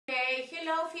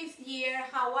Hello, 5th year.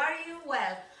 How are you?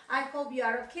 Well, I hope you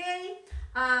are okay.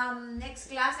 Next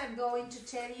class, I'm going to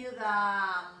tell you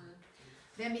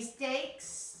the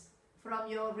mistakes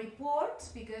from your report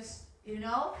because, you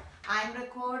know, I'm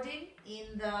recording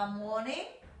in the morning.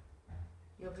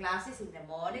 Your class is in the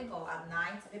morning or at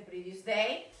night the previous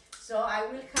day. So I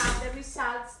will have the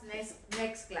results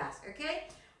next class, okay?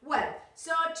 Well,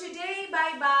 so today,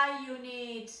 bye-bye,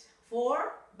 Unit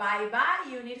 4. Bye-bye,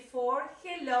 Unit 4.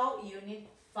 Hello, Unit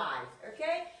 5,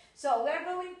 okay? So we're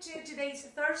going to, today is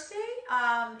Thursday,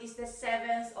 it's the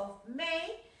 7th of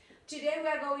May. Today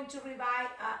we're going to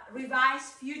revise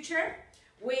future,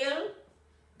 will,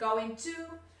 going to,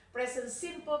 present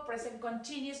simple, present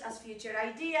continuous as future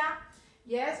idea.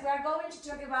 Yes, we're going to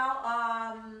talk about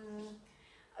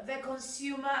the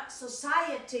consumer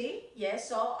society. Yes,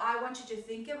 so I want you to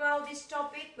think about this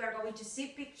topic. We're going to see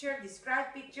pictures,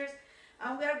 describe pictures,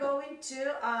 and we are going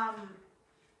to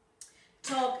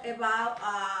talk about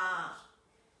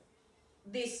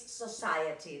this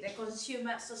society, the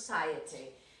consumer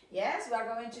society. Yes, we are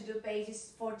going to do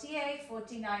pages 48,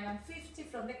 49, and 50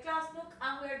 from the class book,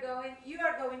 and you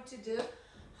are going to do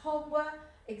homework,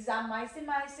 exam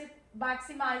maximizer,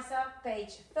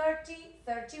 page 30,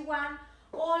 31,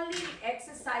 only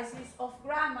exercises of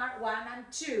grammar 1 and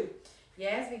 2.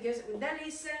 Yes, because with the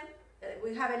listen,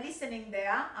 we have a listening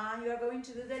there, and you are going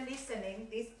to do the listening,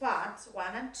 these parts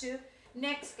 1 and 2,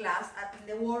 next class at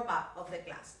the warm-up of the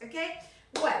class. Okay?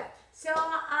 Well, so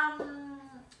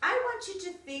I want you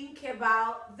to think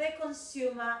about the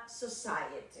consumer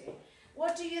society.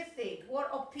 What do you think? What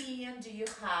opinion do you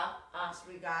have as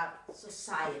regards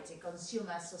society,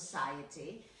 consumer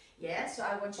society? Yes, so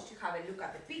I want you to have a look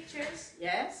at the pictures.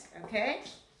 Yes, okay.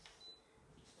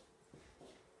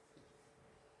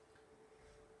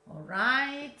 All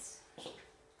right.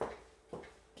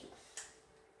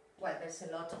 Well, there's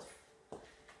a lot of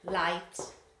light,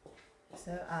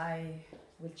 so I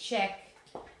will check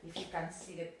if you can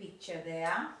see the picture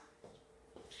there.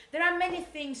 There are many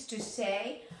things to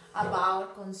say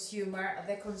about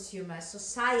the consumer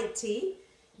society.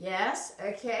 Yes,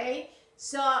 okay.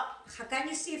 So, how can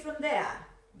you see from there?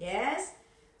 Yes.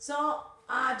 So,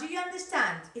 do you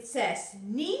understand? It says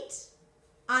need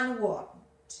and want.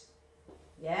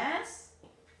 Yes.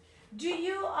 Do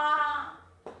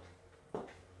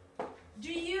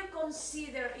you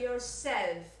consider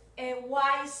yourself a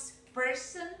wise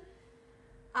person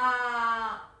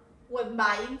when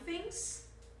buying things?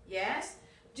 Yes.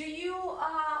 Do you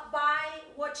buy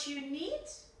what you need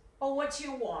or what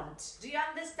you want? Do you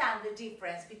understand the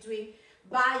difference between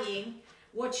buying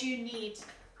what you need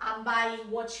and buying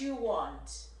what you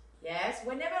want? Yes.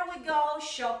 Whenever we go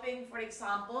shopping, for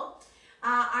example,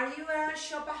 are you a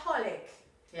shopaholic?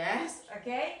 Yes.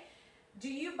 Okay. Do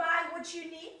you buy what you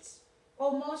need?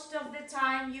 Or most of the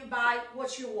time you buy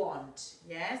what you want?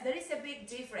 Yes, there is a big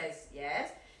difference.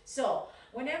 Yes, so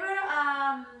whenever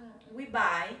we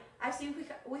buy, I think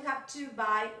we have to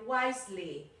buy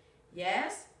wisely.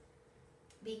 Yes,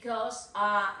 because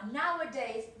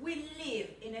nowadays we live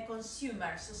in a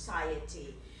consumer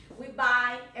society. We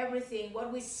buy everything what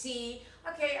we see.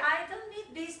 Okay, I don't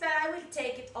need this, but I will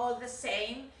take it all the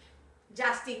same,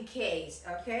 just in case.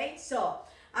 Okay, so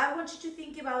I want you to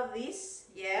think about this.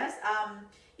 Yes,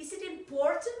 is it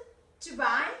important to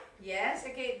buy? Yes,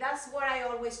 okay, that's what I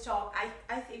always talk.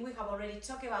 I think we have already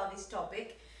talked about this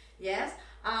topic. Yes,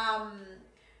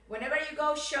 whenever you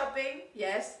go shopping,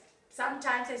 yes,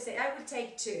 sometimes I say I will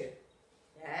take 2.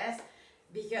 Yes,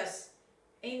 because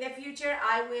in the future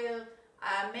I will,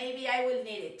 maybe I will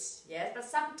need it. Yes, but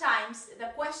sometimes the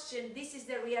question, this is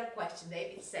the real question,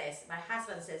 David says, my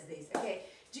husband says this, okay,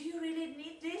 do you really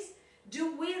need this?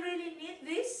 Do we really need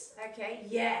this? Okay,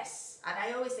 yes. And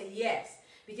I always say yes.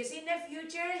 Because in the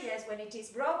future, yes, when it is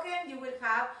broken, you will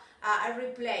have a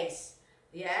replace.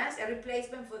 Yes, a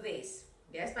replacement for this.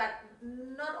 Yes, but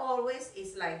not always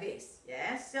is like this.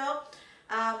 Yes, so,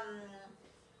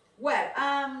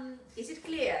 is it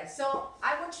clear? So,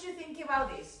 I want you to think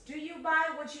about this. Do you buy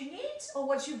what you need or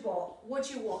what you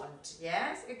want?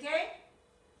 Yes, okay?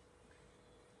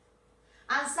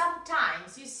 And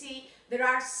sometimes you see there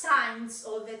are signs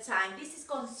all the time. This is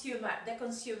the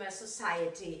consumer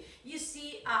society. You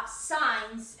see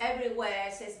signs everywhere.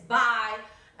 It says buy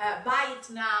it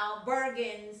now,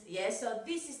 bargains. Yes, so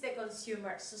this is the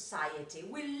consumer society.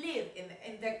 We live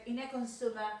in a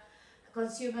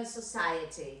consumer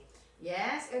society.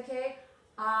 Yes, okay.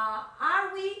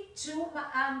 Are we too?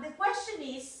 The question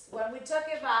is, when we talk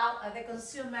about the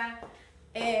consumer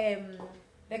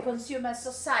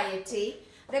society,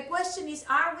 the question is,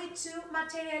 are we too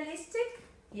materialistic?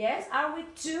 Yes, are we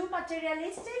too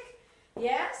materialistic?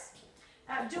 Yes.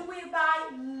 Do we buy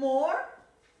more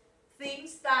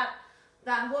things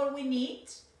than what we need?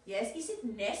 Yes. Is it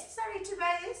necessary to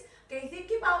buy this? Okay,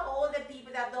 think about all the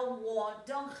people that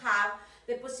don't have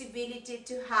the possibility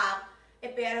to have a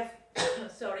pair of,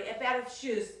 a pair of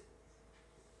shoes,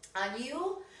 and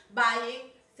you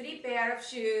buying 3 pair of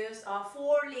shoes or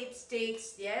 4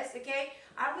 lipsticks. Yes, okay.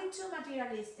 Are we too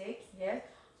materialistic? Yes.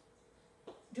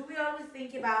 Do we always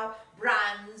think about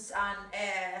brands and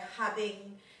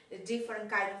having different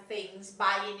kind of things,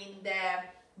 buying in the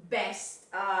best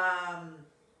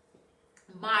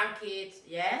market?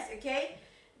 Yes, okay.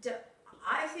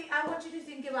 I want you to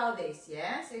think about this.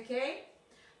 Yes, okay.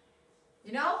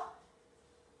 You know?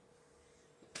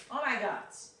 Oh my God.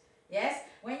 Yes,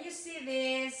 when you see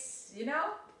this, you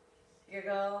know, you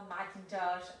go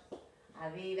Macintosh,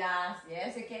 Adidas.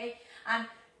 Yes, okay, and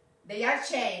they are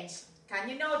changed. Can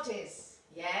you notice?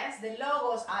 Yes, the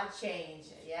logos are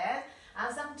changed. Yes,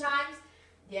 and sometimes,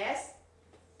 yes,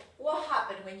 what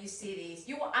happened when you see this?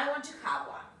 I want to have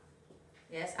one.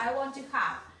 Yes, I want to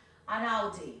have an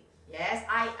Audi. Yes,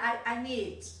 I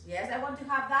need. Yes, I want to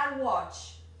have that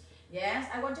watch. Yes,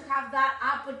 I want to have that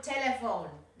Apple telephone,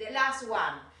 the last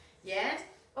one. Yes,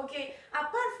 okay.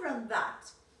 Apart from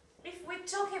that, if we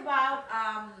talk about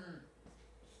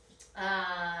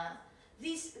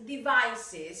these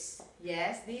devices,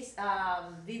 yes, these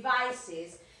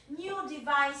devices, new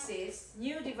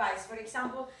device. For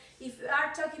example, if we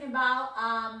are talking about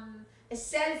a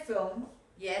cell phone,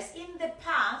 yes, in the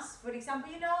past, for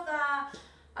example, you know the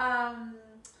I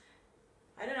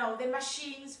don't know, the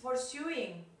machines for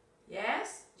sewing.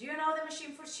 Yes, do you know the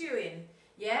machine for sewing?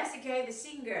 Yes, okay, the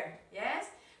singer. Yes.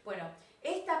 Bueno,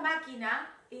 esta máquina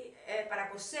para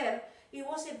coser, it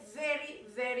was a very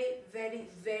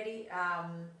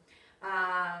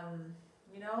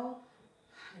you know,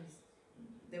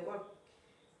 the word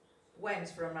went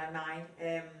from my mind.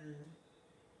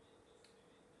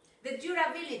 The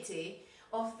durability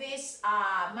of this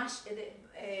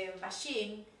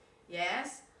machine,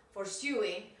 yes, for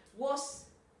sewing was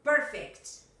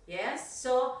perfect. Yes,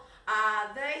 so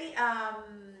they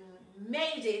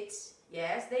made it.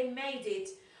 Yes, they made it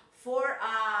for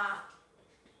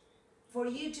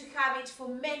you to have it for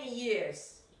many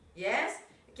years. Yes,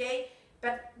 okay.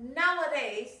 But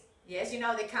nowadays, yes, you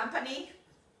know, the company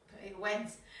it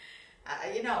went,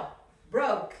 you know,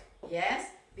 broke. Yes,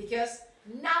 because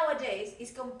nowadays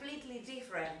it's completely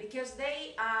different, because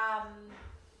they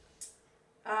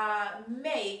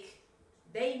make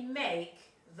the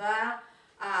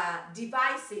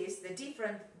devices, the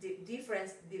different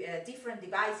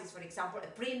devices, for example, a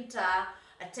printer,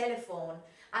 a telephone,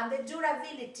 and the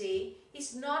durability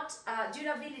is not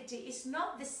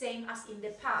the same as in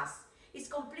the past. It's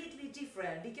completely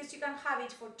different, because you can have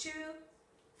it for 2-3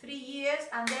 years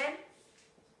and then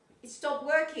it stopped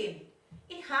working.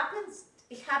 It happens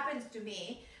to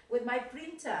me with my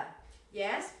printer.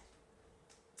 Yes,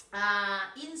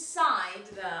 inside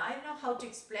I don't know how to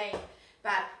explain,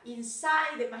 but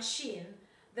inside the machine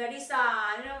there is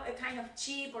a kind of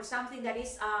chip or something that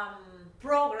is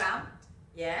programmed,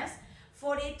 yes,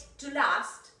 for it to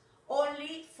last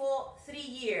only for 3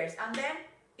 years, and then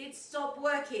it stopped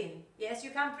working. Yes,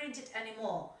 you can't print it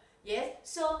anymore. Yes,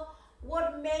 so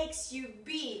what makes you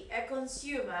be a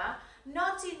consumer,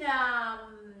 not in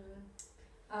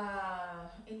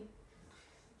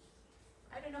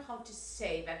I don't know how to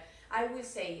say, but I will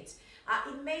say it.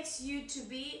 It makes you to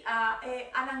be an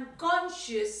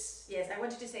unconscious, yes, I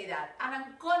wanted to say that, an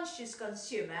unconscious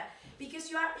consumer,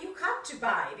 because you have to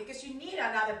buy, because you need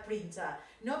another printer,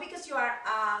 not because you are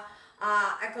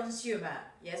a consumer,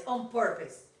 yes, on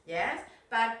purpose, yes,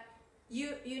 but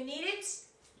you need it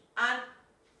and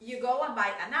you go and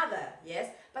buy another, yes,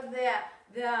 but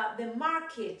the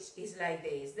market is like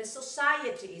this, the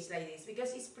society is like this,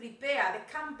 because it's prepared, the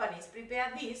companies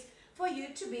prepare this for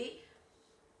you to be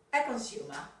a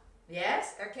consumer.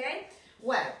 Yes, okay.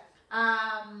 Well,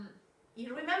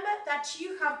 you remember that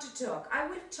you have to talk. I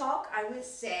will talk, I will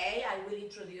say, I will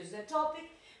introduce the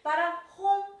topic, but at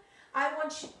home I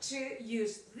want you to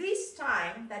use this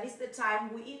time, that is the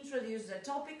time we introduce the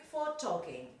topic, for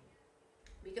talking.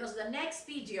 Because the next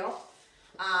video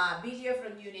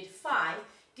from Unit 5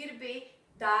 could be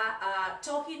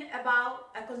talking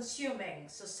about a consumer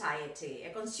society,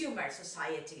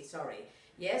 sorry.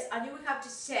 Yes, and you will have to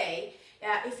say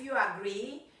if you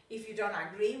agree, if you don't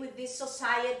agree with this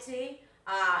society,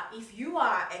 if you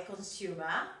are a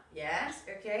consumer. Yes,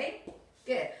 okay,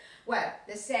 good. Well,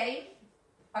 the same.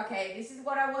 Okay, this is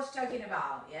what I was talking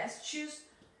about. Yes, choose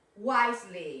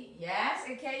wisely. Yes,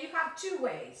 okay, you have 2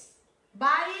 ways: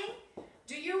 buying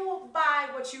Do you buy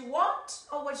what you want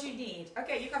or what you need?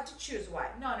 Okay, you have to choose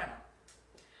one. No.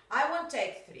 I won't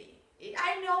take 3.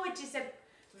 I know it is a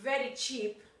very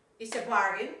cheap, it's a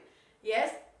bargain,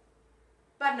 yes,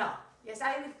 but no. Yes,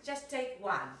 I will just take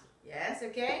 1. Yes,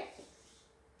 okay.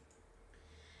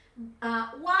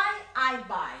 Why I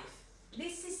buy?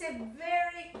 This is a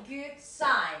very good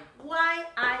sign. Why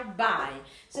I buy?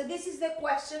 So this is the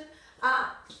question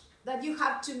that you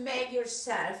have to make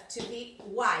yourself to be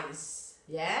wise.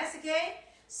 Yes, okay.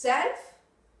 Self,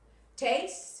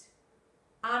 taste,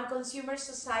 and consumer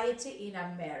society in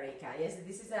America. Yes,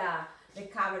 this is the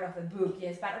cover of the book.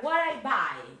 Yes, but why I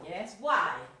buy? Yes,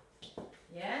 why?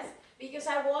 Yes, because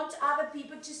I want other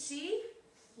people to see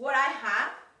what I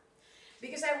have.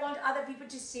 Because I want other people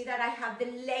to see that I have the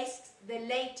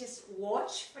latest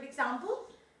watch, for example.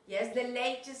 Yes, the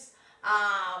latest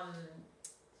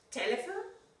telephone.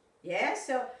 Yes,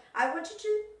 so I want you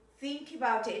to think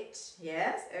about it.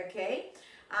 Yes, okay,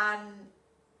 and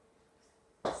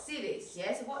see this.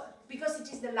 Yes, because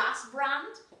it is the last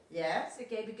brand. Yes,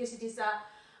 okay, because it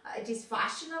is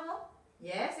fashionable.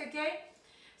 Yes, okay.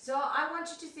 So I want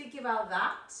you to think about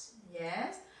that.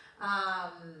 Yes.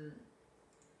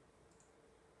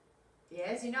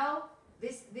 Yes, you know,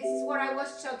 this is what I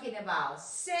was talking about.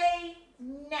 Say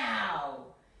now.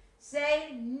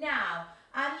 Say now.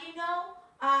 And you know,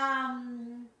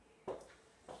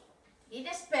 in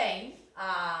Spain,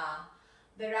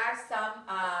 there are some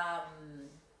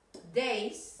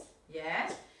days,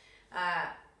 yes,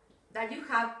 that you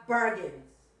have bargains,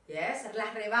 yes,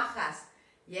 las rebajas,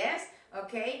 yes,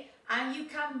 okay, and you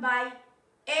can buy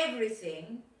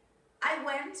everything. I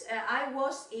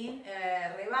was in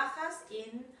rebajas,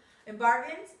 in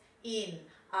bargains,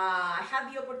 I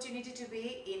had the opportunity to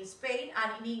be in Spain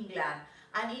and in England.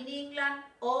 And in England,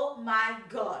 oh my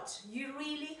God, you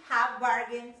really have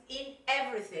bargains in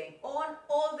everything,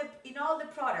 in all the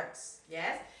products,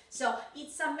 yes? So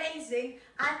it's amazing,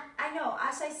 and I know,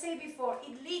 as I said before,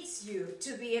 it leads you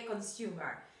to be a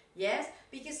consumer, yes?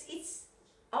 Because it's,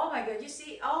 oh my God, you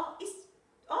see, oh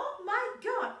my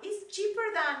God, it's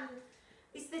cheaper than,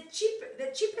 it's the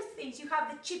cheapest things. You have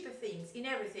the cheaper things in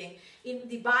everything, in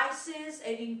devices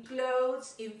and in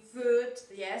clothes, in food.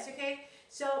 Yes, okay.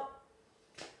 So,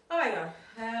 oh my God,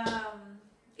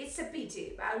 it's a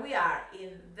pity, but we are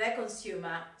in the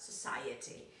consumer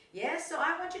society. Yes. So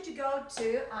I want you to go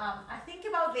to. I think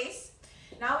about this.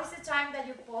 Now is the time that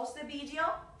you pause the video,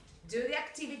 do the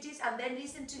activities, and then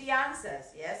listen to the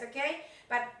answers. Yes, okay.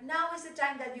 But now is the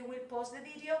time that you will pause the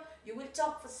video, you will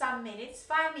talk for some minutes,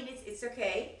 5 minutes, it's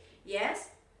okay, yes?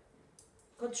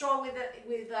 Control with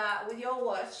your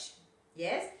watch,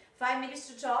 yes? 5 minutes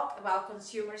to talk about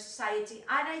consumer society,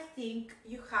 and I think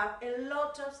you have a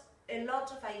lot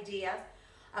of ideas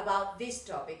about this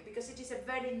topic, because it is a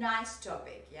very nice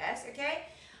topic, yes, okay?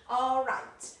 All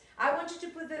right, I want you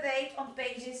to put the date on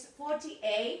pages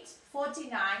 48,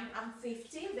 49, and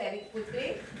 50, very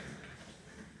quickly.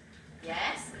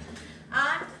 Yes,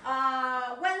 and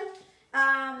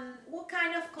what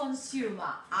kind of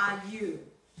consumer are you?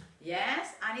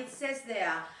 Yes, and it says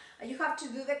there, you have to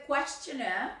do the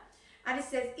questionnaire, and it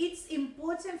says, it's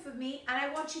important for me, and I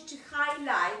want you to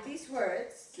highlight these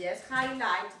words. Yes,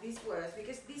 highlight these words,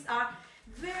 because these are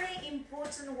very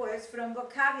important words from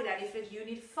vocabulary for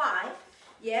Unit 5.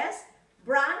 Yes,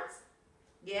 brands,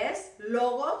 yes,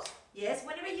 logos, yes,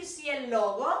 whenever you see a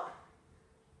logo,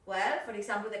 well, for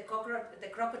example, the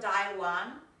crocodile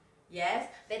one, yes,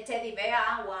 the teddy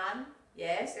bear one,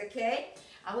 yes, okay,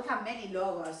 and we have many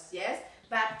logos, yes,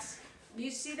 but you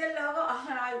see the logo, oh,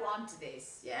 I want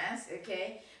this, yes,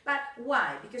 okay, but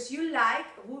why? Because you like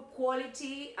good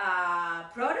quality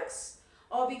products,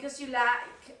 or because you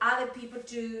like other people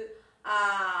to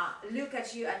look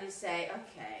at you and you say,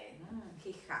 okay,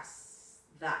 he has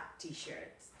that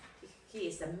t-shirt, he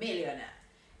is a millionaire,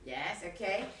 yes,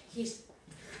 okay, he's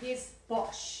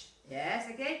posh, yes,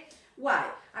 okay? Why?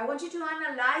 I want you to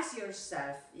analyze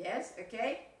yourself, yes,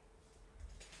 okay?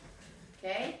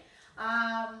 Okay?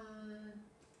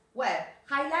 Well,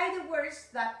 highlight the words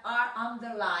that are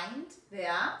underlined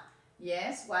there,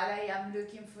 yes, while I am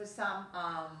looking for some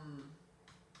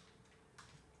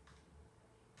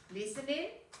listening,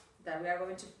 that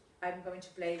I'm going to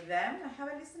play them. I have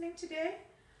a listening today.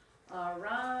 All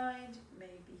right,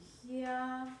 maybe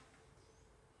here.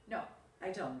 No. I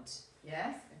don't.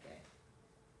 Yes? Okay.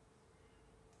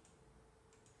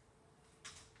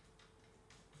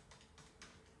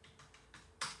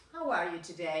 How are you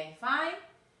today? Fine?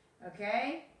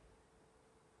 Okay.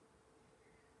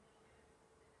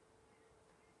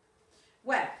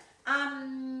 Well,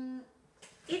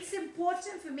 it's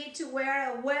important for me to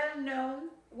wear a well-known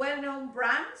well-known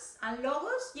brands and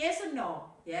logos? Yes or no?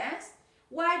 Yes.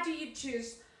 Why do you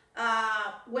choose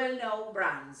well-known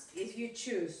brands? If you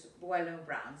choose well-known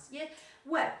brands, yeah.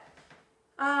 Well,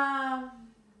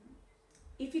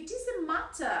 if it is a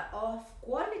matter of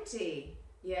quality,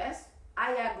 yes,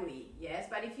 I agree. Yes,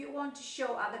 but if you want to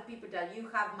show other people that you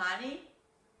have money,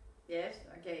 yes,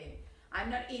 okay, I'm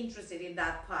not interested in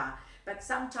that part. But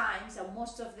sometimes, and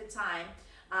most of the time,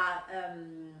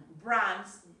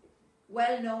 brands,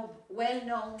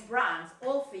 well-known brands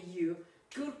offer you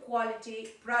good quality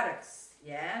products.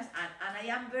 Yes, and I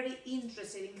am very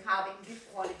interested in having good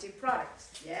quality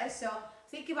products. Yes, so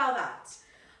think about that.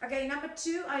 Okay, number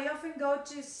 2, I often go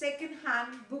to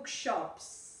second-hand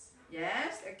bookshops.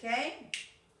 Yes, okay.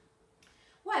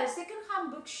 Well,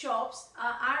 second-hand bookshops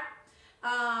are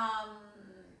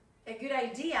a good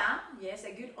idea. Yes,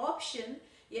 a good option.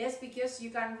 Yes, because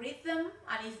you can read them,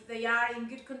 and if they are in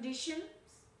good condition,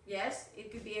 yes,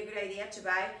 it could be a good idea to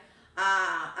buy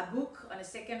a book on a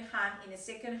in a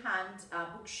second-hand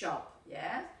bookshop.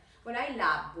 Yes, well, I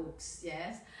love books.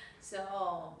 Yes,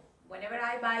 so whenever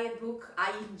I buy a book,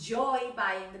 I enjoy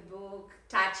buying the book,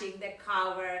 touching the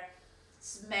cover,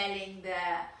 smelling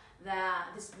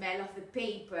the smell of the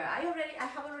paper. I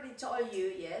have already told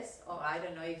you, yes, or I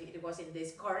don't know if it was in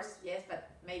this course, yes, but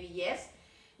maybe yes.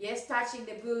 Yes, touching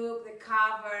the book, the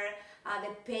cover,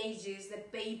 the pages, the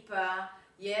paper.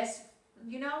 Yes,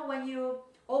 you know, when you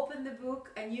open the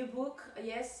book, a new book,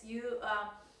 yes, you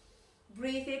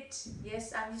breathe it,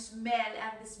 yes, and you smell,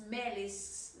 and the smell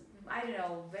is, I don't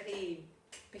know, very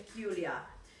peculiar.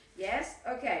 Yes,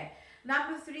 okay.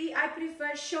 Number 3, I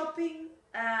prefer shopping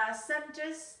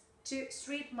centers to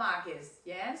street markets.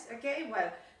 Yes, okay.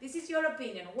 Well, this is your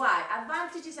opinion. Why?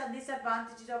 Advantages and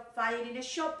disadvantages of buying in a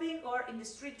shopping or in the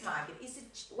street market.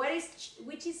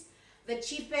 Which is the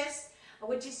cheapest?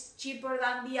 Which is cheaper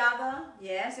than the other?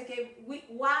 Yes, okay.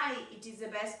 Why it is the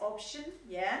best option?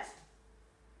 Yes.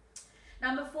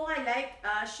 Number 4, I like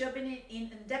shopping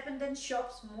in independent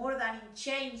shops more than in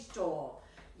chain store.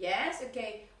 Yes,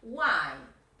 okay. Why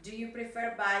do you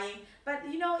prefer buying? But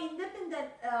you know, independent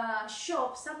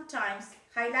shops sometimes,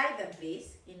 highlight them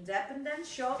please, independent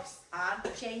shops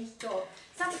and chain store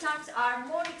sometimes are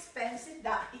more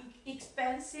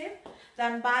expensive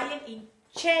than buying in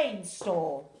chain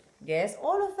store. Yes,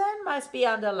 all of them must be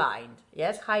underlined.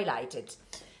 Yes, highlighted.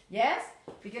 Yes,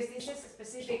 because this is a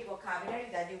specific vocabulary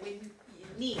that you will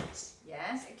need.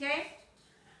 Yes, okay.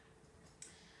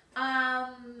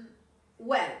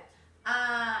 Well,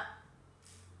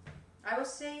 I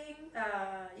was saying,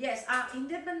 yes,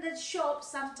 independent shops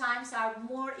sometimes are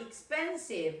more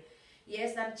expensive,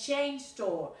 yes, than chain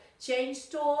store. Chain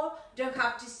store don't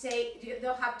have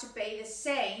to pay the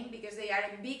same because they are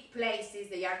in big places.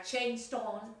 They are chain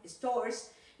stores,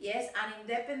 yes, and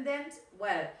independent,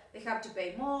 well, they have to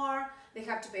pay more. They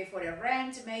have to pay for the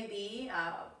rent, maybe,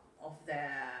 of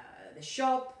the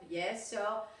shop, yes.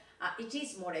 So it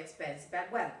is more expensive. But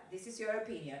well, this is your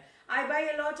opinion. I buy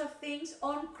a lot of things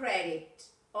on credit.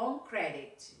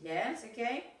 Yes,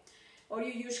 okay. Or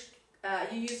you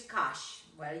use cash.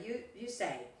 Well, you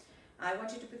say, I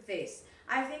want you to put this.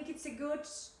 I think it's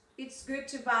good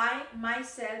to buy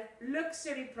myself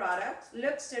luxury products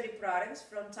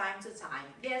from time to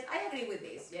time. Yes, I agree with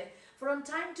this. Yes, from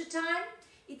time to time,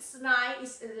 it's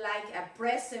nice. It's like a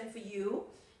present for you.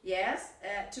 Yes,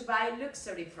 to buy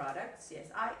luxury products. Yes,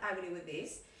 I agree with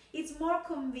this. It's more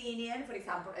convenient, for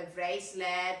example, a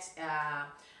bracelet,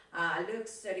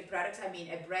 luxury products, I mean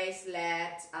a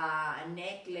bracelet, a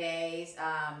necklace,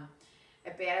 a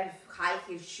pair of high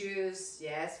heel shoes,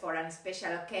 yes, for a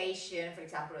special occasion, for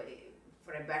example,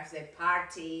 for a birthday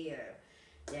party,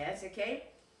 yes, okay.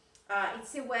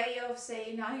 It's a way of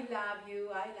saying, I love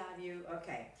you,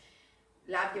 okay.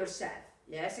 Love yourself.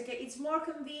 Yes, okay, it's more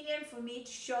convenient for me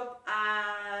to shop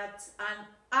at an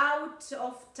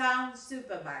out-of-town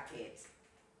supermarket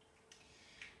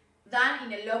than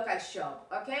in a local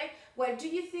shop, okay? Well, do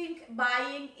you think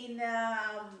buying in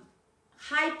a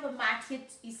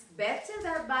hypermarket is better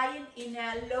than buying in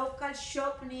a local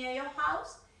shop near your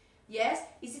house? Yes.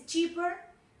 Is it cheaper?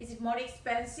 Is it more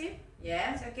expensive?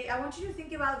 Yes, okay, I want you to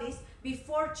think about this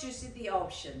before choosing the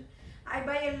option. I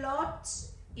buy a lot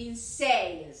in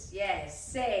sales, yes,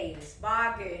 sales,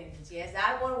 bargains, yes,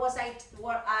 that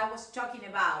what I was talking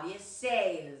about, yes,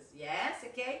 sales, yes,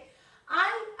 okay.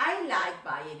 I like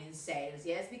buying in sales,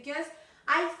 yes, because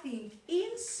I think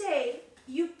in sale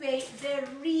you pay the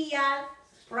real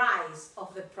price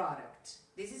of the product.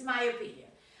 This is my opinion.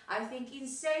 I think in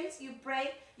sales you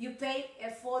pay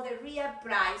for the real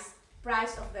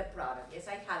price of the product. Yes,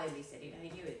 I had a listening. I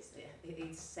knew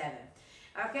it's 7.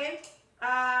 Okay.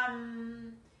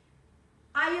 I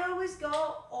always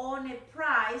go on a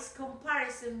price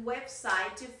comparison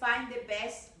website to find the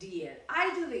best deal.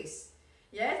 I do this.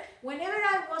 Yes, whenever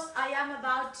I am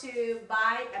about to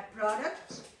buy a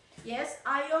product, yes,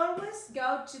 I always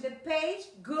go to the page,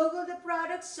 Google the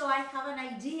product, so I have an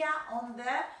idea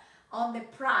on the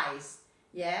price.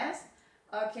 Yes.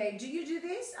 Okay, do you do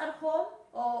this at home,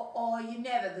 or you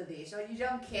never do this, or you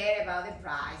don't care about the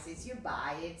prices? You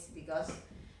buy it because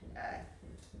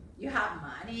you have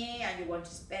money and you want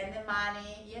to spend the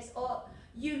money, yes, or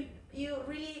you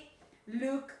really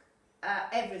look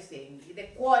everything, the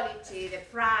quality, the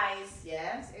price,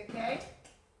 yes, okay,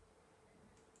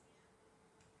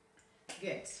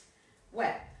 good.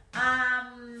 Well,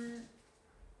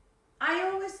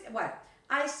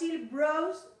 I still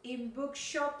browse in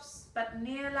bookshops, but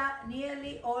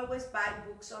nearly always buy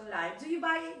books online. Do you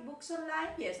buy books online?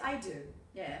 Yes, I do.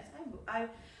 Yes, I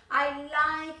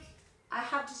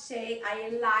have to say, I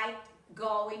like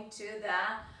going to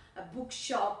the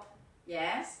bookshop,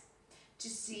 yes, to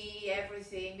see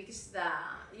everything, because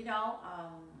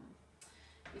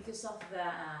because of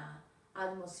the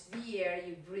atmosphere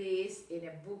you breathe in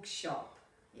a bookshop,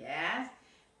 yes.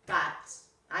 But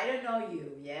I don't know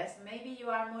you, yes, maybe you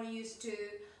are more used to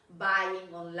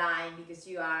buying online because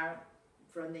you are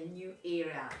from the new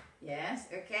era, yes,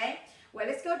 okay. Well,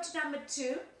 let's go to number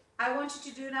 2. I want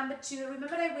you to do number 2.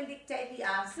 Remember, I will dictate the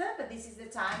answer, but this is the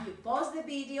time you pause the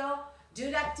video,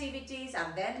 do the activities,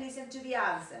 and then listen to the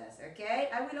answers, okay?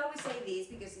 I will always say this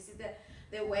because this is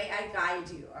the way I guide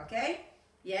you, okay?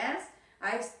 Yes?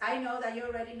 I know that you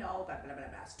already know, but blah, blah,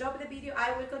 blah. Stop the video,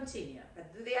 I will continue.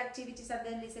 But do the activities and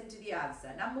then listen to the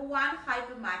answer. Number 1,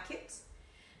 hypermarket.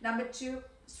 Number 2,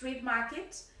 street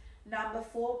market. Number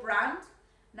 4, brand.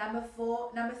 Number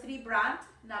 3, brand.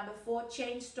 Number 4,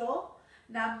 chain store.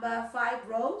 Number 5,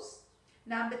 rows.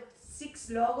 Number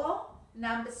 6, logo.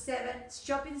 Number 7,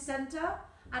 shopping center.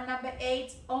 And number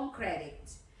 8, on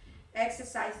credit.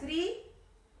 Exercise 3.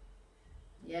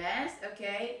 Yes,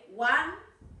 okay. 1,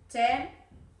 10,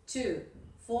 2,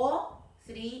 4,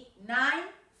 3, 9,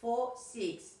 4,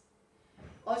 6.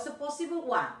 Also possible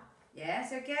 1.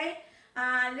 Yes, okay.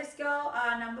 Let's go.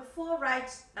 Number 4. Write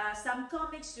some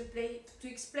comments to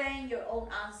explain your own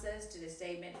answers to the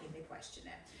statement in the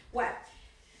questionnaire. Well,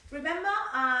 remember,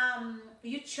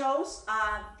 you chose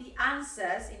the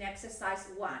answers in exercise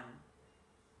 1,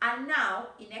 and now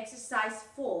in exercise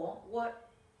 4,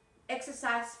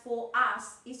 exercise for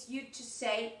us is you to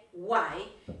say why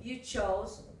you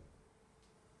chose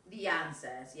the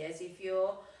answers. Yes, if you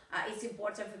it's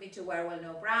important for me to wear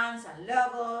well-known brands and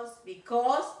logos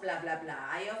because blah blah blah.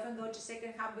 I often go to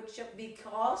second-hand bookshop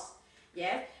because,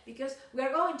 yes, because we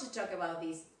are going to talk about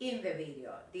this in the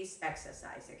video, this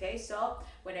exercise, okay? So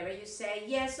whenever you say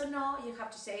yes or no, you have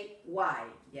to say why.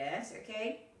 Yes,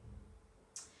 okay?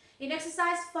 In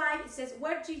exercise 5, it says,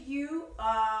 where do you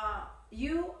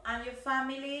and your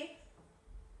family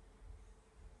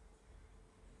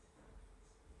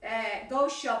go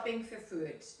shopping for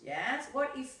food? Yes.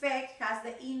 What effect has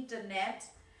the internet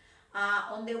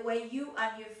on the way you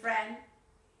and your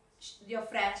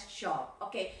friends shop?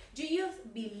 Okay. Do you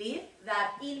believe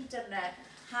that internet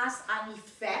has an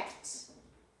effect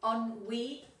on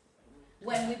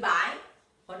when we buy,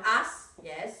 on us?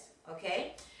 Yes.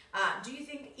 Okay. Do you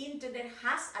think internet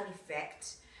has an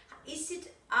effect? Is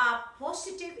it a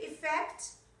positive effect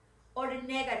or a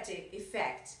negative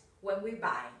effect when we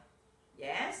buy?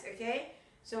 Yes, okay?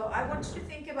 So I want you to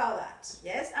think about that.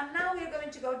 Yes, and now we are going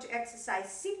to go to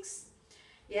exercise 6.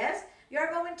 Yes, you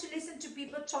are going to listen to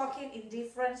people talking in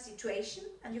different situations,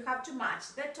 and you have to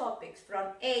match the topics from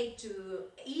A to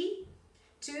E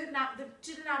to the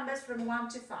numbers from 1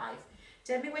 to 5.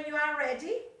 Tell me when you are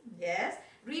ready. Yes,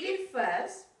 read it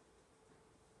first.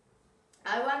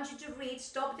 I want you to read,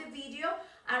 stop the video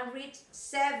and read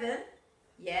 7,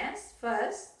 yes,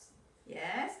 first,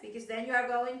 yes, because then you are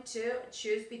going to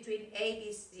choose between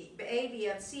A, B,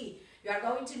 and C. You are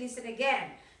going to listen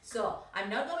again. So,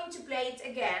 I'm not going to play it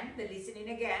again, the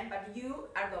listening again, but you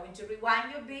are going to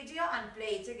rewind your video and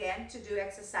play it again to do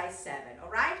exercise 7,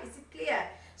 alright? Is it clear?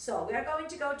 So, we are going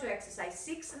to go to exercise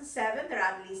 6 and 7, there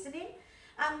are listening,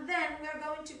 and then we are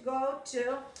going to go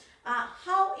to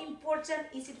how important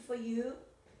is it for you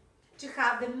to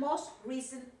have the most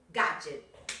recent gadget?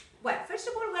 Well, first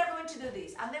of all, we are going to do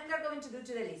this, and then we are going to do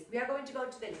to the list. We are going to go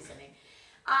to the listening.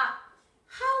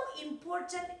 How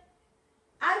important?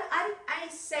 I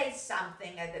say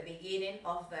something at the beginning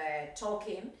of the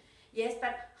talking, yes,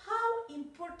 but how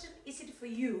important is it for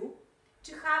you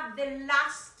to have the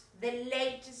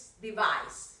latest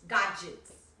device,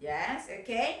 gadget? Yes,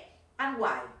 okay, and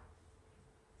why?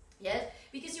 Yes,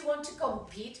 because you want to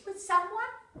compete with someone,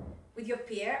 with your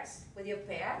peers,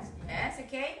 yes,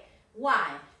 okay?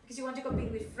 Why? Because you want to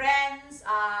compete with friends,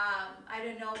 I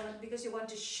don't know, because you want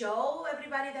to show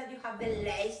everybody that you have the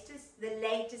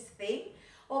latest thing,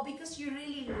 or because you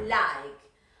really like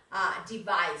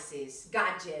devices,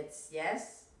 gadgets,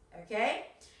 yes, okay?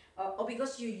 Or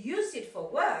because you use it for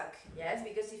work, yes,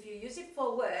 because if you use it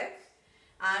for work,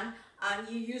 and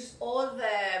you use all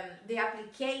the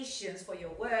applications for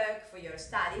your work, for your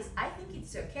studies, I think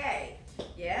it's okay,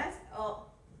 yes?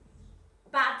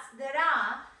 But there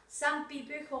are some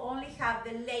people who only have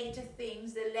the latest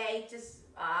things, the latest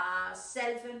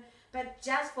cell phone, but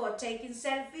just for taking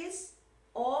selfies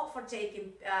or for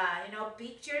taking,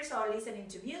 pictures or listening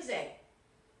to music.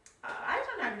 I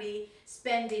don't agree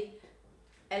spending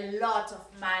a lot of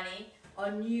money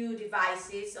on new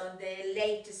devices, on the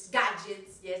latest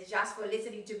gadgets, yes, just for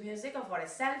listening to music or for a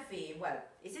selfie. Well,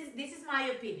 this is my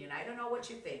opinion. I don't know what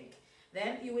you think.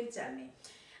 Then you will tell me.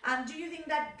 And do you think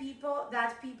that people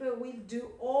will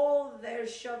do all their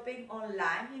shopping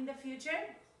online in the future?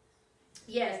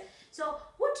 Yes. So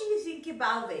what do you think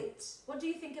about it? What do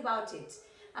you think about it?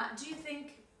 Do you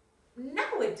think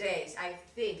nowadays, I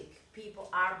think people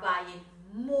are buying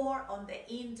more on the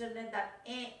internet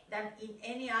than in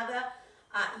any other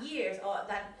years, or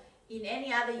than in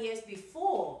any other years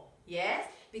before, yes,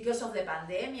 because of the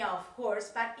pandemic, of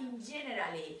course, but in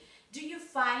generally, do you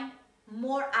find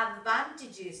more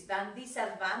advantages than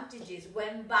disadvantages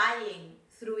when buying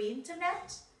through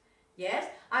internet? Yes,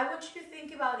 I want you to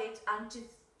think about it and to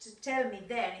tell me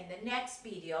then in the next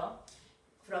video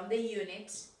from the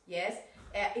unit, yes,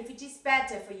 if it is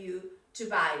better for you to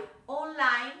buy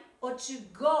online or to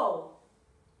go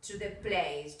to the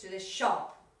place, to the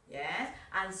shop, yes,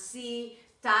 and see,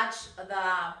 touch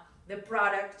the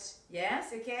product,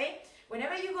 yes, okay?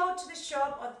 Whenever you go to the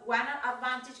shop, one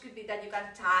advantage could be that you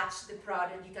can touch the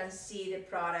product, you can see the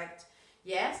product,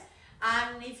 yes?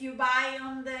 And if you buy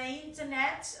on the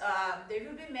internet, there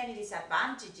will be many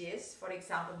disadvantages. For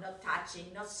example, not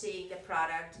touching, not seeing the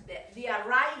product, the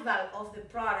arrival of the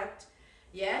product,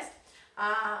 yes?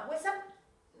 With some,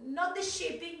 not the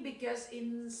shipping, because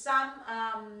in some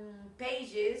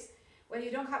pages, well, you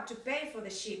don't have to pay for the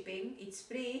shipping, it's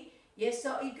free, yes,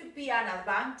 so it could be an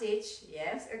advantage,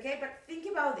 yes, okay, but think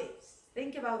about this,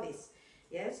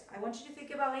 yes, I want you to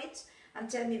think about it and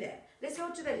tell me then. Let's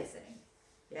go to the listening,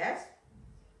 yes?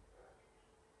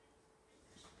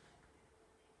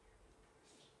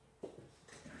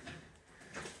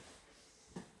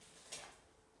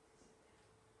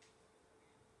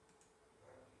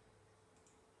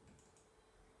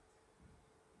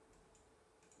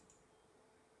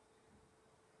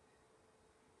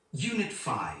 Unit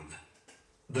 5,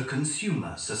 The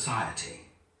Consumer Society.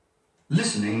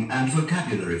 Listening and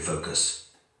Vocabulary Focus.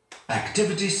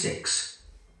 Activity 6.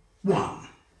 1.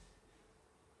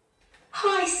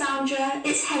 Hi Sandra,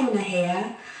 it's Helena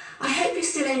here. I hope you're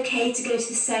still okay to go to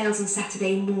the sales on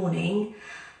Saturday morning.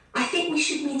 I think we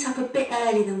should meet up a bit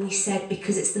earlier than we said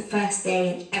because it's the first day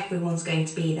and everyone's going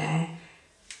to be there.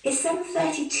 Is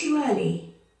 7:30 too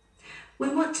early? We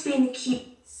want to be in the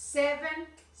queue.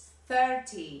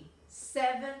 7:30.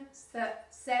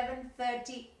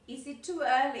 7:30. Is it too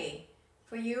early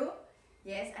for you?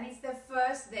 Yes, and it's the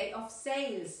first day of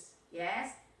sales.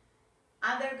 Yes,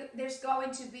 and there's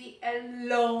going to be a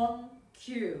long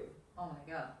queue. Oh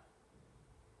my God.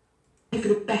 For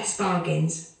the best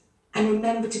bargains, and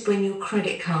remember to bring your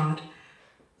credit card.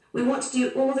 We want to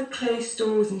do all the clothes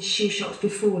stores and shoe shops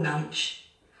before lunch.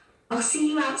 I'll see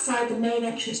you outside the main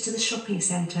entrance to the shopping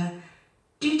centre.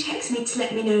 Do text me to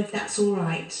let me know if that's all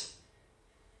right.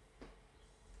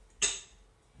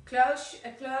 Clothes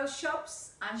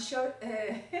shops and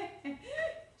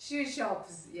shoe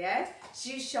shops, yes?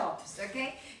 Shoe shops,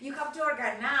 okay? You have to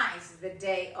organize the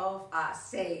day of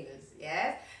sales,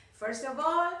 yes? First of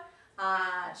all,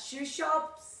 shoe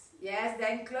shops, yes?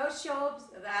 Then clothes shops,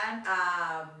 then,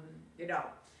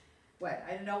 well,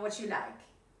 I don't know what you like.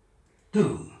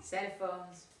 2. Cell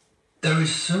phones. There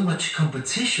is so much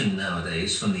competition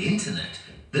nowadays from the internet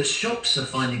that shops are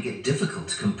finding it difficult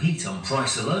to compete on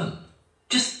price alone.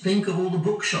 Just think of all the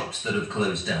bookshops that have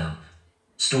closed down.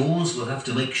 Stores will have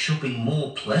to make shopping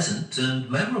more pleasant and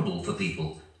memorable for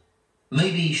people.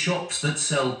 Maybe shops that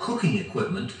sell cooking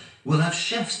equipment will have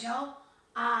chefs.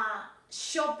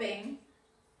 Shopping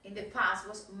in the past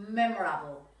was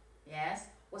memorable, yes,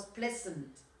 was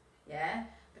pleasant, yeah.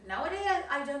 But nowadays,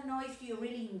 I don't know if you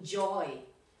really enjoy,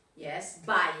 yes,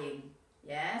 buying,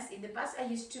 yes. In the past, I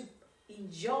used to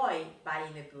enjoy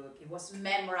buying a book. It was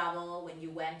memorable when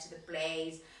you went to the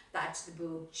place, touch the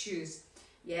book, choose,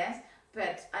 yes.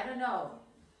 But I don't know,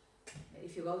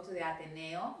 If you go to the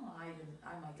Ateneo,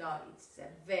 oh my God, it's a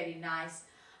very nice,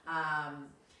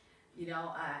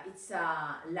 it's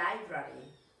a library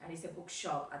and it's a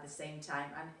bookshop at the same time,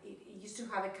 and it used to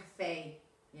have a cafe,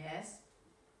 yes?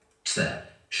 There,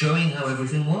 showing how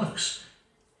everything works.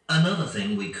 Another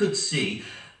thing we could see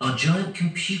are giant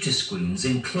computer screens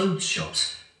in clothes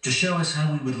shops to show us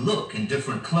how we would look in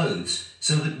different clothes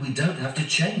so that we don't have to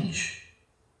change.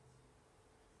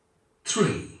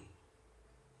 3.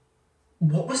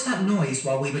 What was that noise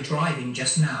while we were driving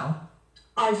just now?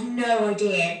 I've no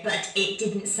idea, but it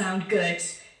didn't sound good.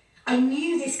 I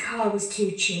knew this car was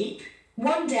too cheap.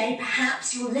 One day,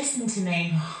 perhaps you'll listen to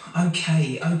me.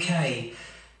 Okay.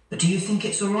 But do you think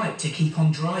it's all right to keep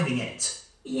on driving it?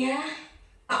 Yeah.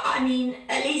 I mean,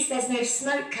 at least there's no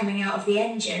smoke coming out of the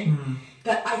engine.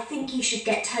 But I think you should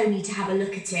get Tony to have a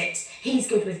look at it. He's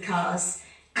good with cars.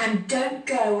 And don't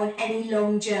go on any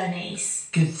long journeys.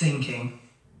 Good thinking.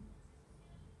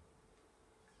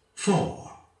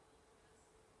 4.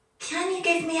 Can you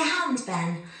give me a hand,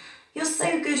 Ben? You're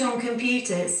so good on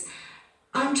computers.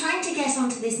 I'm trying to get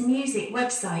onto this music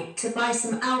website to buy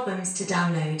some albums to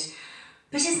download,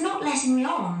 but it's not letting me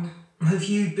on. Have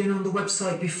you been on the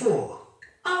website before?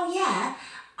 Oh yeah,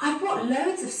 I bought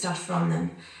loads of stuff from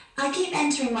them. I keep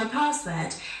entering my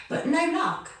password, but no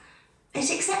luck.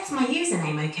 It accepts my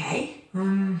username, okay?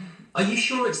 Are you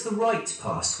sure it's the right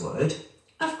password?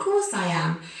 Of course I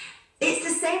am. It's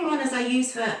the same one as I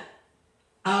use for...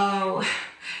 Oh,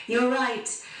 you're right.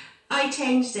 I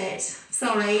changed it.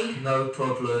 Sorry. No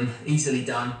problem. Easily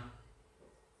done.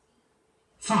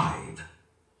 5.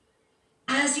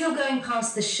 As you're going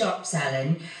past the shops,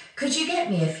 Alan, could you get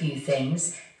me a few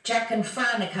things? Jack and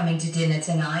Fran are coming to dinner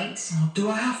tonight. Oh, do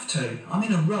I have to? I'm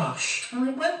in a rush. Oh,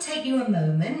 it won't take you a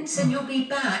moment, and you'll be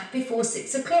back before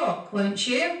 6 o'clock, won't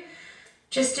you?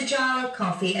 Just a jar of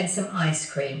coffee and some ice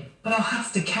cream. But I'll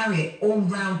have to carry it all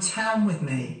round town with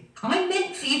me. I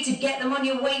meant for you to get them on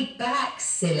your way back,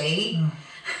 silly.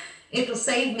 It'll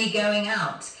save me going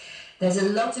out. There's a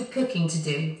lot of cooking to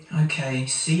do. Okay,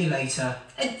 see you later.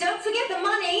 Don't forget the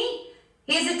money.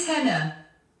 Here's a tenner.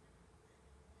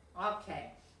 Okay.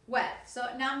 Well, so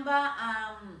number,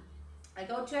 I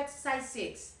go to exercise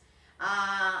 6.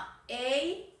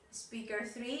 A, speaker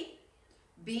 3.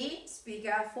 B,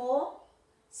 speaker 4.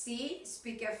 C,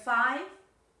 speaker 5.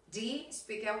 D,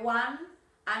 speaker 1.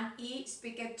 And E,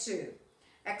 speaker 2.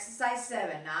 Exercise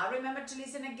 7. Now remember to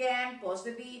listen again, pause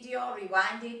the video,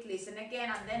 rewind it, listen again,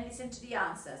 and then listen to the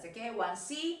answers. Okay,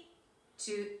 1C,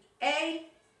 2A,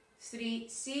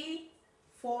 3C,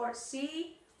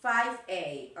 4C,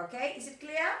 5A. Okay, is it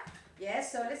clear?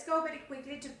 Yes, so let's go very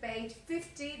quickly to page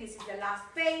 50. This is the last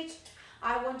page.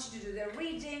 I want you to do the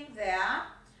reading there.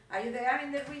 Are you there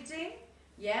in the reading?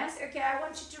 Yes, okay, I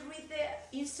want you to read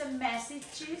the instant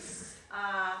messages.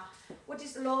 What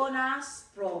is Lona's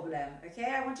problem? Okay,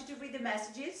 I want you to read the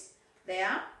messages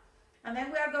there. And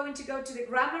then we are going to go to the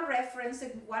grammar reference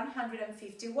in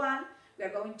 151. We are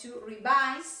going to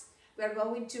revise. We are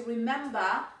going to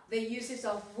remember the uses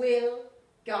of will,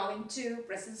 going to,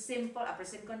 present simple, a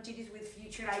present continuous with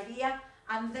future idea.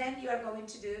 And then you are going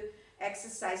to do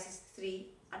exercises 3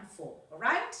 and 4. All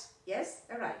right? Yes?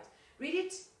 All right. Read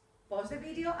it, pause the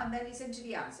video, and then listen to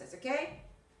the answers, okay?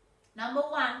 Number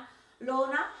 1,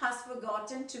 Lona has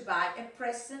forgotten to buy a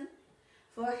present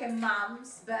for her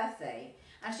mom's birthday,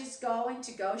 and she's going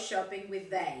to go shopping with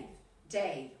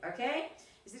Dave, okay?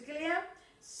 Is it clear?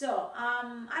 So,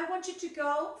 I want you to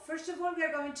go, first of all, we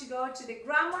are going to go to the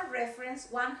grammar reference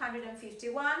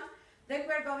 151, then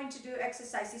we are going to do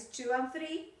exercises 2 and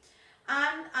 3,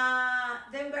 and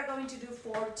then we are going to do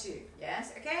 4 too,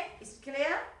 yes, okay? Is it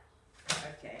clear?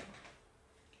 Okay.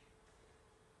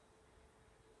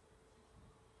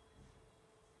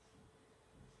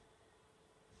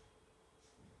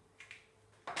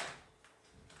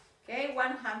 Okay,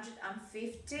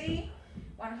 150,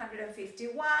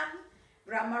 151,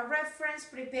 grammar reference,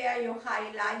 prepare your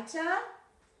highlighter.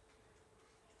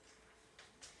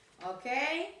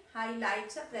 Okay,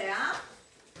 highlighter there.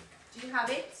 Do you have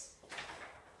it?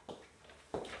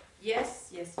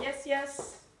 Yes.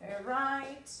 All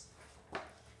right.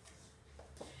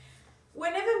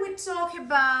 Whenever we talk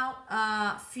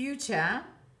about future,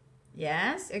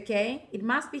 yes, okay, it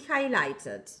must be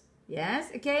highlighted.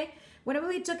 Yes, okay. Whenever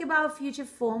we talk about future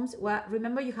forms, well,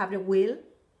 remember you have the will,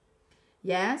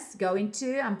 yes, going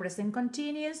to, and present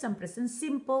continuous, and present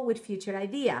simple with future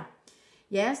idea.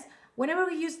 Yes, whenever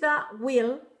we use the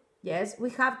will, yes,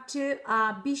 we have to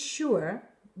be sure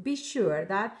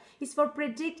that it's for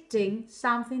predicting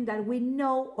something that we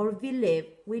know or believe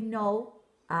we know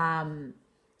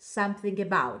something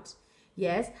about.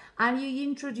 Yes, and you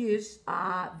introduce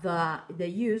the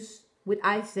use with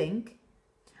I think.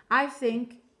 I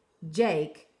think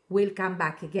Jake will come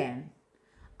back again.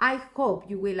 I hope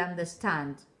you will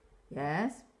understand.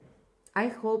 Yes, I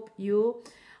hope you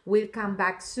will come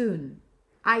back soon.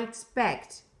 I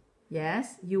expect.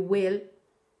 Yes, you will.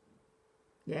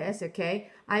 Yes, okay.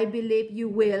 I believe you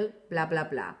will, blah, blah,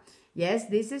 blah. Yes,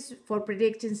 this is for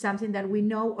predicting something that we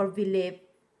know or believe.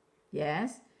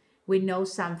 Yes, we know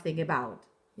something about.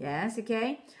 Yes,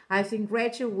 okay. I think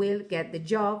Rachel will get the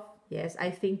job. Yes,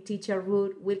 I think teacher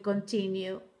Ruth will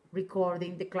continue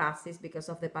recording the classes because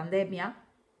of the pandemic.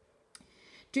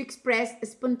 To express a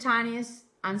spontaneous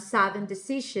and sudden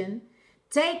decision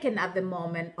taken at the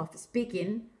moment of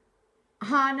speaking.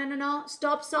 No,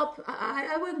 stop,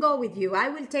 I won't go with you. I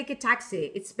will take a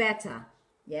taxi. It's better.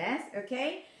 Yes,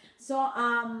 okay. So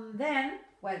then,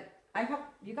 well, I hope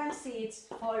you can see it,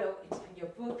 follow it in your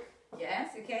book.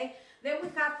 Yes, okay. Then we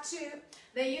have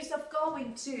the use of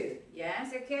going to.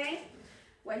 Yes, okay.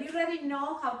 Well, you already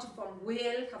know how to form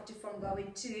will, how to form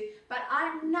going to, but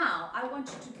I want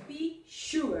you to be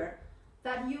sure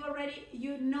that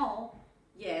you know,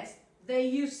 yes, the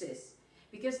uses,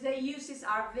 because the uses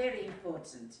are very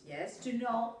important, yes, to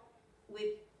know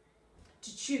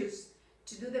to choose,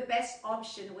 to do the best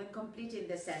option when completing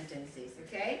the sentences,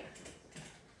 okay?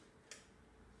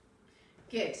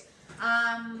 Good.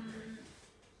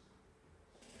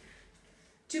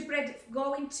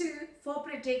 Going to for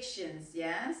predictions,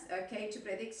 yes, okay, to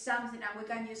predict something, and we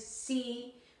can use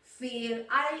see, feel.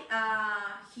 I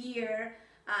hear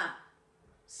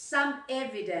some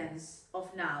evidence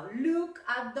of now. Look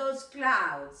at those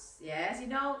clouds, yes, you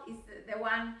know, it's the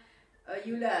one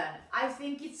you learn. I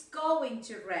think it's going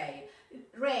to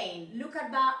rain. Look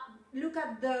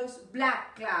at those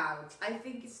black clouds. I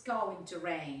think it's going to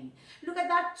rain. Look at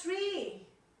that tree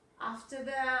after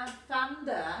the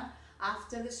thunder.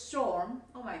 After the storm,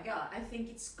 oh my God, I think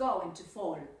it's going to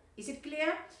fall. Is it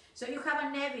clear? So you have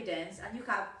an evidence and you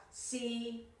have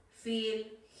see, feel,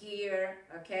 hear,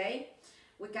 okay?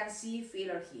 We can see,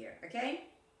 feel, or hear, okay?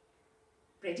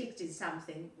 Predicting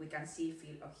something, we can see,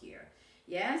 feel, or hear.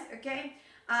 Yes, okay?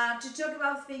 To talk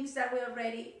about things that were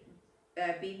already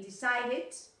been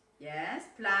decided, yes?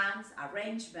 Plans,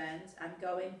 arrangements. I'm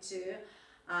going to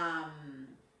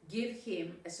give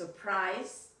him a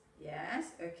surprise.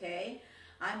 Yes, okay.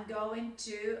 I'm going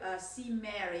to see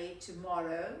Mary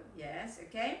tomorrow. Yes,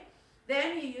 okay.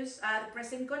 Then you use the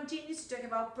present continuous to talk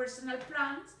about personal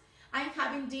plans. I'm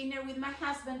having dinner with my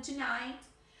husband tonight.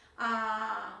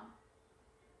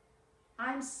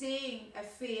 I'm seeing a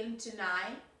film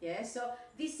tonight. Yes, so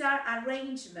these are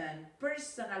arrangement,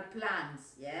 personal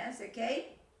plans. Yes,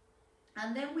 okay.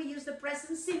 And then we use the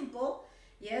present simple.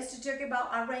 Yes, to talk about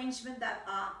arrangement that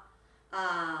are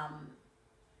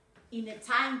in a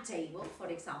timetable, for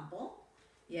example,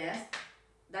 yes,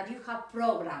 that you have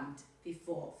programmed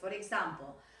before. For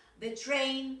example, the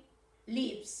train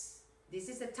leaves. This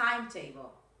is a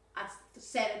timetable at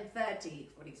 7:30,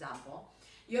 for example.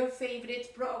 Your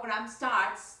favorite program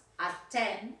starts at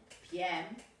 10 p.m.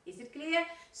 Is it clear?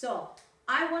 So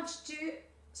I want you to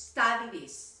study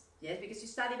this, yes, because you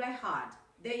study by heart.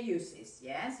 The uses,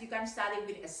 yes. You can study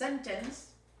with a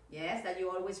sentence, yes, that you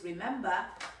always remember.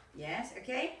 Yes,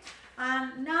 okay.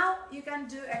 And now you can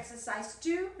do exercise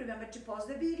 2. Remember to pause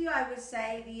the video. I will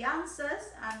say the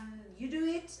answers and you do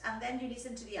it and then you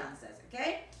listen to the answers,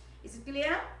 okay? Is it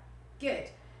clear? Good.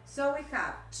 So we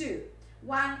have 2.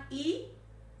 1E,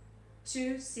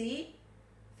 2C,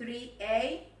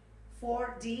 3A,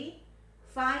 4D,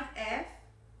 5F,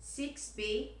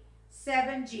 6B,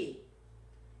 7G.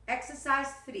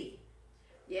 Exercise 3.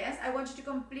 Yes, I want you to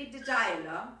complete the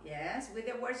dialogue, yes, with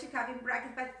the words you have in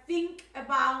brackets, but think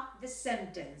about the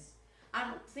sentence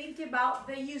and think about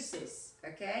the uses,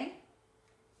 okay?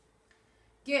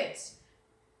 Good.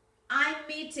 I'm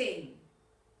meeting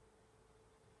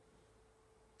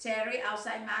Terry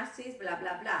outside Max's, blah,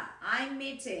 blah, blah. I'm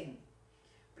meeting.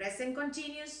 Present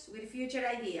continuous with future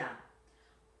idea.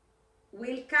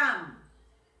 Will come.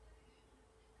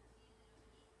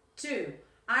 2.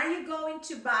 Are you going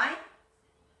to buy?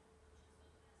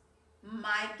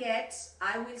 Might get,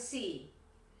 I will see.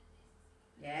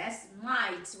 Yes,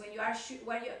 might when you are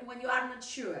when you are not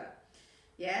sure.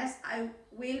 Yes, I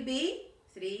will be.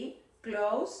 3.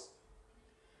 Close.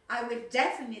 I will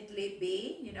definitely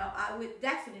be. You know, I will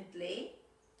definitely.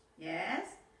 Yes.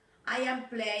 I am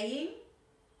playing.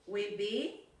 Will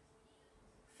be.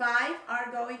 5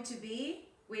 are going to be.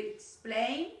 Will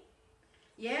explain.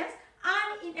 Yes.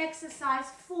 And in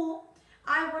exercise 4.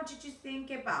 I want you to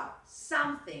think about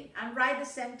something and write the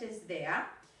sentence there.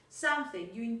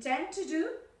 Something you intend to do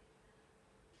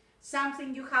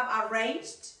something you have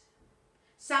arranged,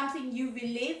 something you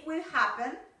believe will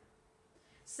happen,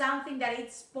 something that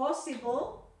is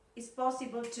possible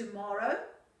tomorrow,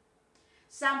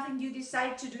 something you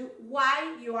decide to do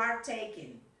while you are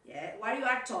while you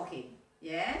are talking.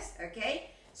 Yes,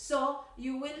 okay? So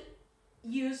you will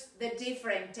use the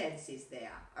different tenses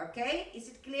there. Okay? Is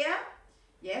it clear?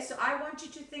 Yes, so I want you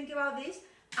to think about this,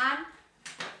 and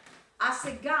as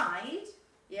a guide,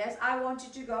 yes, I want you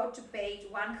to go to page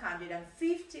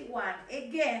 151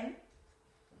 again.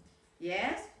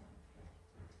 Yes?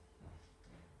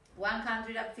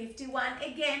 151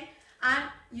 again, and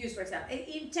use, for example,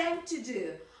 intend to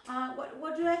do.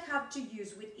 What do I have to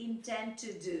use with intend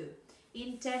to do?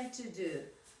 Intend to do.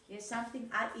 Yes, something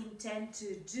I intend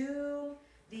to do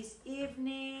this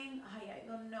evening. I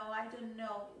don't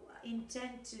know.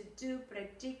 Intend to do,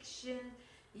 prediction.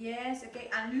 Yes, okay,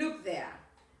 and look there.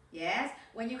 Yes,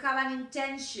 when you have an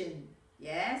intention.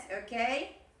 Yes,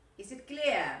 okay. Is it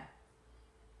clear?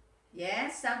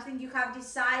 Yes, something you have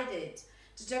decided.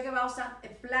 To talk about a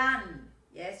plan.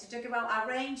 Yes, to talk about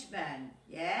arrangement.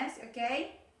 Yes,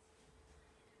 okay.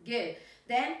 Good.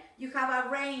 Then you have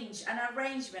arrange, an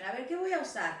arrangement. A ver qué voy a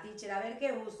usar, teacher. A ver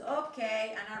qué uso.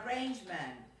 Okay, an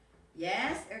arrangement.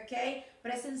 Yes, okay.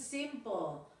 Present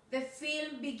simple. The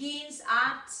film begins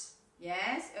at.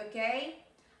 Yes, okay.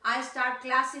 I start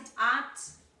class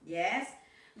at. Yes.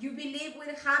 You believe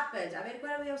will happen. A ver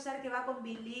cuál voy a usar que va con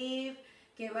believe,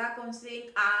 que va con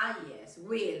think. Ah, yes,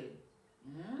 will.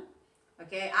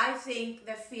 Okay, I think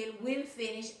the film will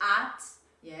finish at.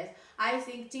 Yes, I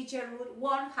think teacher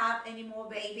won't have any more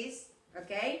babies.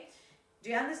 Okay, do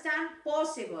you understand?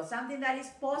 Possible, something that is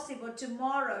possible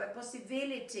tomorrow, a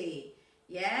possibility.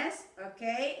 Yes,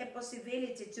 okay, a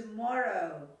possibility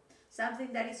tomorrow,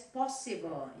 something that is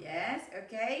possible. Yes,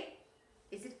 okay,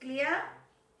 is it clear?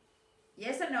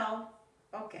 Yes or no?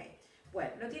 Okay,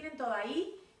 bueno, lo tienen todo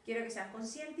ahí. Quiero que sean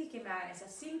conscientes y que me hagan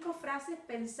esas 5 frases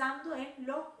pensando en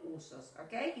los usos,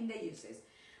 okay? In the uses.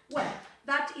 Well,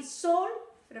 that is all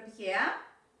from here.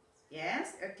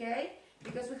 Yes, okay?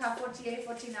 Because we have 48,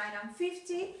 49, and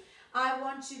 50. I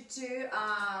want you to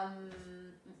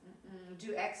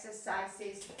do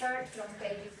exercises from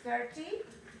page 30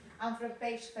 and from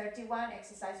page 31,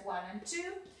 exercise 1 and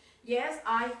 2. Yes,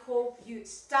 I hope you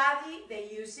study the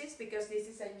uses because this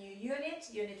is a new unit,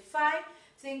 unit 5.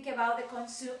 Think about the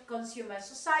consumer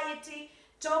society,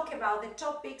 talk about the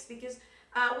topics, because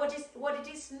what it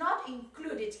is not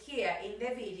included here in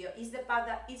the video is the part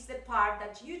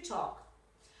that you talk,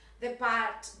 the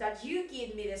part that you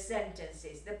give me the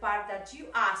sentences, the part that you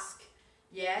ask.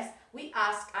 Yes, we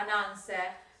ask and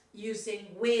answer using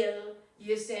will,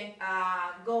 using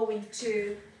going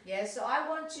to. Yes, so I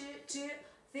want you to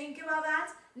think about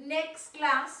that. Next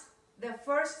class, the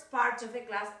first part of the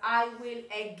class, I will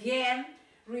again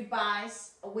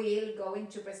revise will, going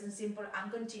to present simple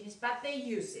and continuous, but the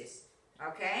uses.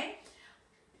 Okay,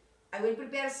 I will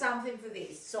prepare something for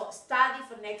this, so study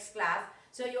for next class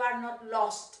so you are not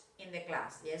lost in the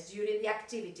class. Yes, during the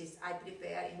activities I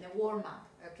prepare in the warm-up.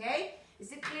 Okay,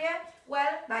 is it clear?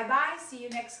 Well, bye bye, see you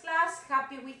next class,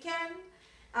 happy weekend,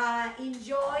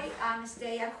 enjoy and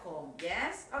stay at home.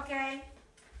 Yes, okay.